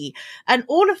TV and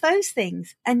all of those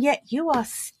things. And yet you are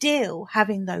still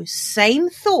having those same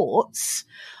thoughts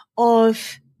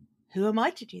of, who am I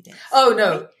to do this? Oh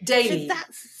no, daily. So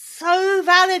that's so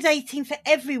validating for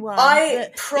everyone. I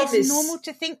promise. It's normal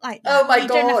to think like that. Oh my God. You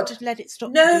don't have to let it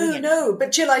stop. No.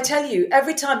 But Jill, I tell you,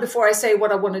 every time before I say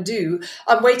what I want to do,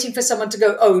 I'm waiting for someone to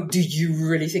go, oh, do you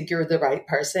really think you're the right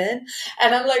person?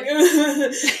 And I'm like,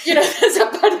 there's a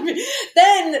part of me.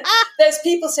 Then there's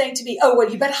people saying to me, oh, well,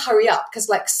 you better hurry up because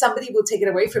like somebody will take it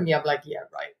away from you. I'm like, yeah,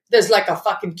 right. There's like a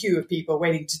fucking queue of people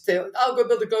waiting to say, I'll go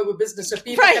build a global business so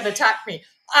people can attack me.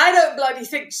 I don't bloody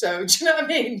think so. Do you know what I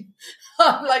mean?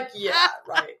 I'm like, yeah,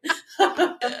 right.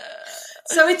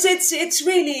 So it's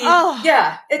really,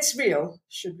 it's real,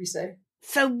 should we say.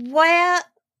 So where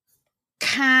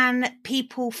can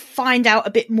people find out a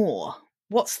bit more?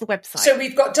 What's the website? So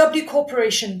we've got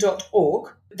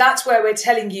wcorporation.org. That's where we're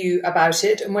telling you about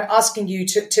it. And we're asking you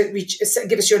to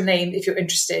give us your name if you're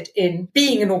interested in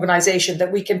being an organization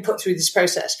that we can put through this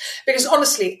process. Because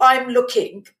honestly, I'm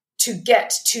looking to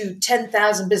get to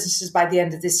 10,000 businesses by the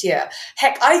end of this year.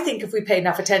 Heck, I think if we pay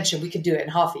enough attention, we can do it in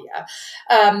half a year.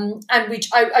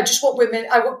 I just want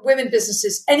women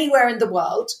businesses anywhere in the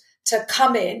world to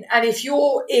come in. And if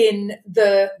you're in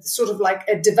the sort of like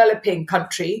a developing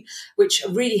country, which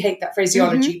I really hate that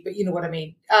phraseology, but you know what I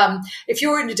mean. If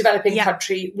you're in a developing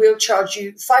country, we'll charge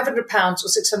you £500 or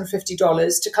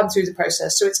 $650 to come through the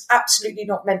process. So it's absolutely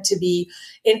not meant to be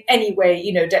in any way,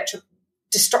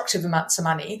 destructive amounts of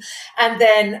money. And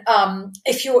then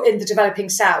if you're in the developing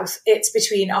South, it's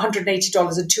between $180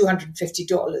 and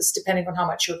 $250, depending on how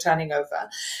much you're turning over,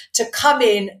 to come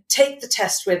in, take the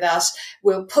test with us.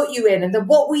 We'll put you in. And then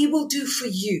what we will do for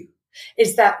you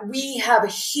is that we have a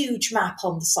huge map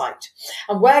on the site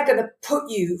and we're going to put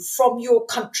you from your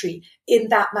country in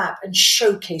that map and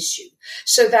showcase you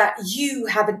so that you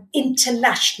have an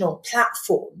international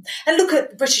platform. And look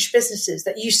at British businesses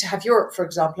that used to have Europe, for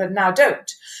example, and now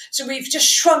don't. So we've just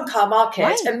shrunk our market.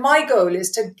 Right. And my goal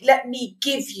is to let me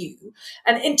give you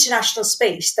an international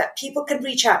space that people can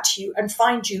reach out to you and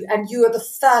find you. And you are the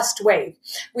first wave.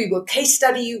 We will case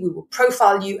study you, we will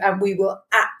profile you, and we will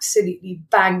absolutely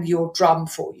bang your drum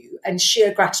for you and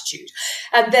sheer gratitude.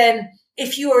 And then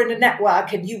if you are in a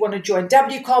network and you want to join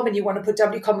WCOM and you want to put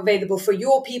WCOM available for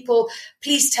your people,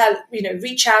 please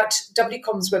reach out.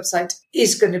 WCOM's website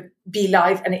is going to be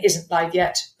live and it isn't live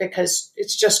yet because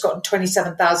it's just gotten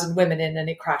 27,000 women in and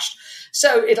it crashed.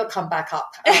 So it'll come back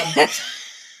up.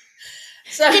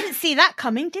 So didn't see that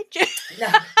coming, did you?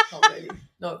 No, not really.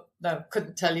 No,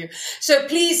 couldn't tell you. So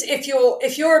please, if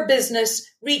you're a business,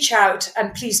 reach out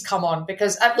and please come on,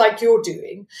 because like you're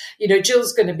doing,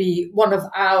 Jill's going to be one of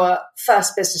our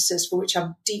first businesses, for which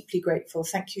I'm deeply grateful.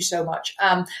 Thank you so much.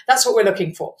 That's what we're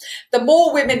looking for. The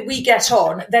more women we get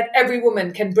on, then every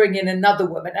woman can bring in another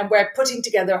woman. And we're putting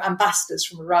together ambassadors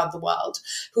from around the world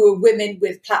who are women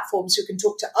with platforms who can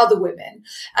talk to other women.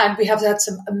 And we have had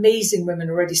some amazing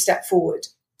women already step forward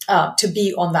to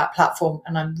be on that platform.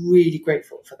 And I'm really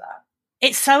grateful for that.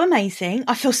 It's so amazing.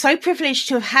 I feel so privileged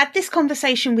to have had this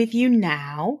conversation with you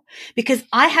now, because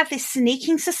I have this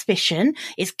sneaking suspicion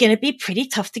it's going to be pretty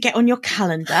tough to get on your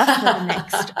calendar for the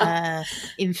next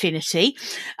infinity.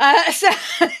 So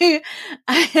I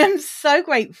am so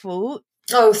grateful.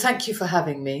 Oh, thank you for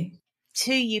having me.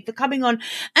 To you for coming on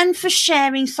and for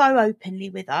sharing so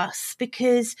openly with us,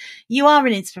 because you are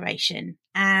an inspiration.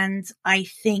 And I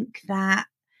think that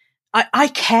I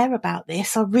care about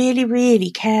this. I really,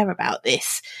 really care about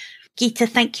this. Geeta,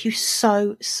 thank you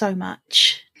so, so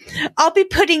much. I'll be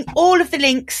putting all of the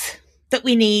links that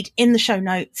we need in the show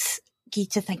notes.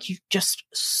 Geeta, thank you just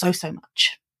so, so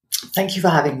much. Thank you for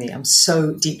having me. I'm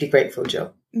so deeply grateful,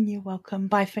 Jill. You're welcome.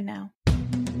 Bye for now.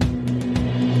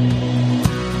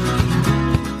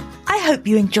 I hope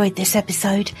you enjoyed this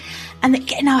episode and that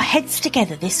getting our heads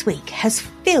together this week has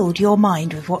filled your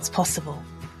mind with what's possible.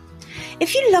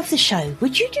 If you love the show,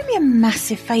 would you do me a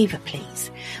massive favour,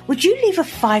 please? Would you leave a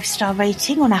 5-star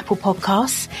rating on Apple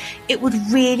Podcasts? It would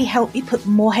really help me put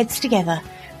more heads together,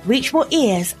 reach more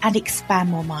ears and expand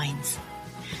more minds.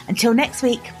 Until next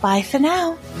week, bye for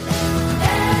now.